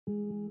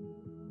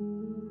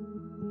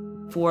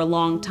For a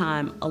long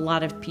time, a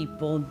lot of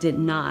people did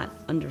not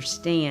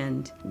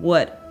understand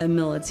what a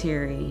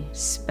military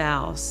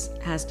spouse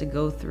has to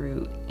go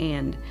through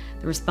and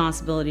the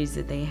responsibilities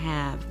that they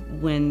have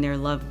when their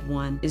loved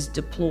one is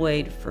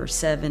deployed for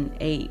 7,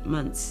 8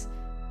 months.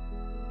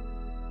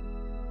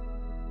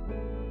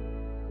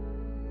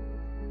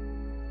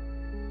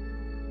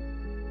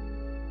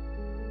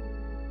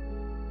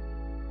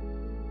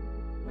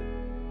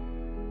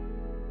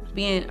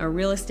 Being a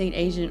real estate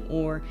agent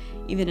or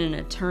even an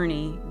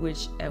attorney,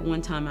 which at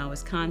one time I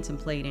was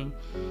contemplating,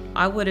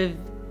 I would have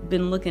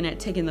been looking at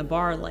taking the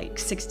bar like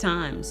 6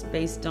 times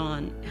based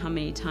on how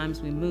many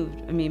times we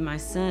moved. I mean, my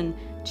son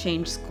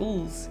changed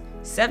schools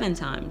 7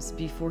 times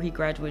before he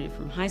graduated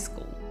from high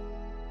school.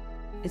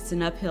 It's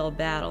an uphill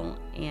battle,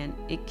 and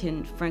it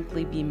can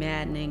frankly be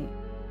maddening.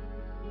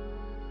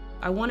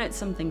 I wanted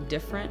something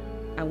different.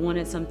 I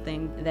wanted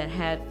something that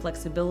had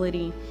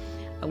flexibility.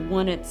 I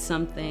wanted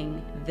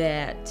something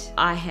that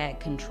I had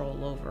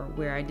control over,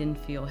 where I didn't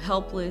feel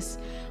helpless,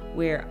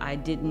 where I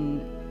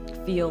didn't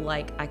feel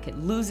like I could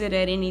lose it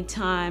at any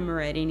time or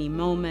at any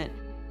moment.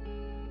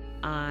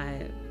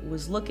 I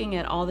was looking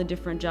at all the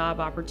different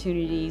job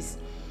opportunities.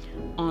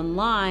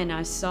 Online,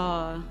 I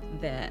saw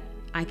that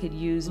I could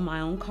use my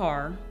own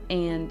car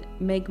and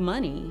make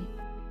money.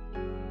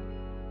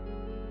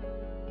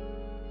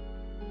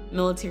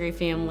 Military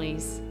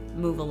families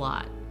move a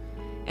lot,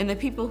 and the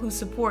people who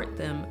support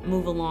them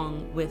move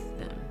along with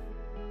them.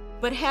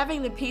 But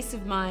having the peace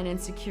of mind and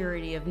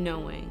security of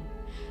knowing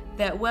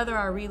that whether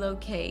I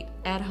relocate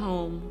at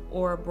home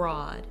or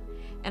abroad,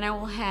 and I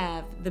will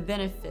have the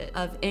benefit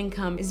of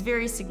income, is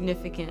very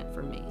significant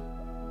for me.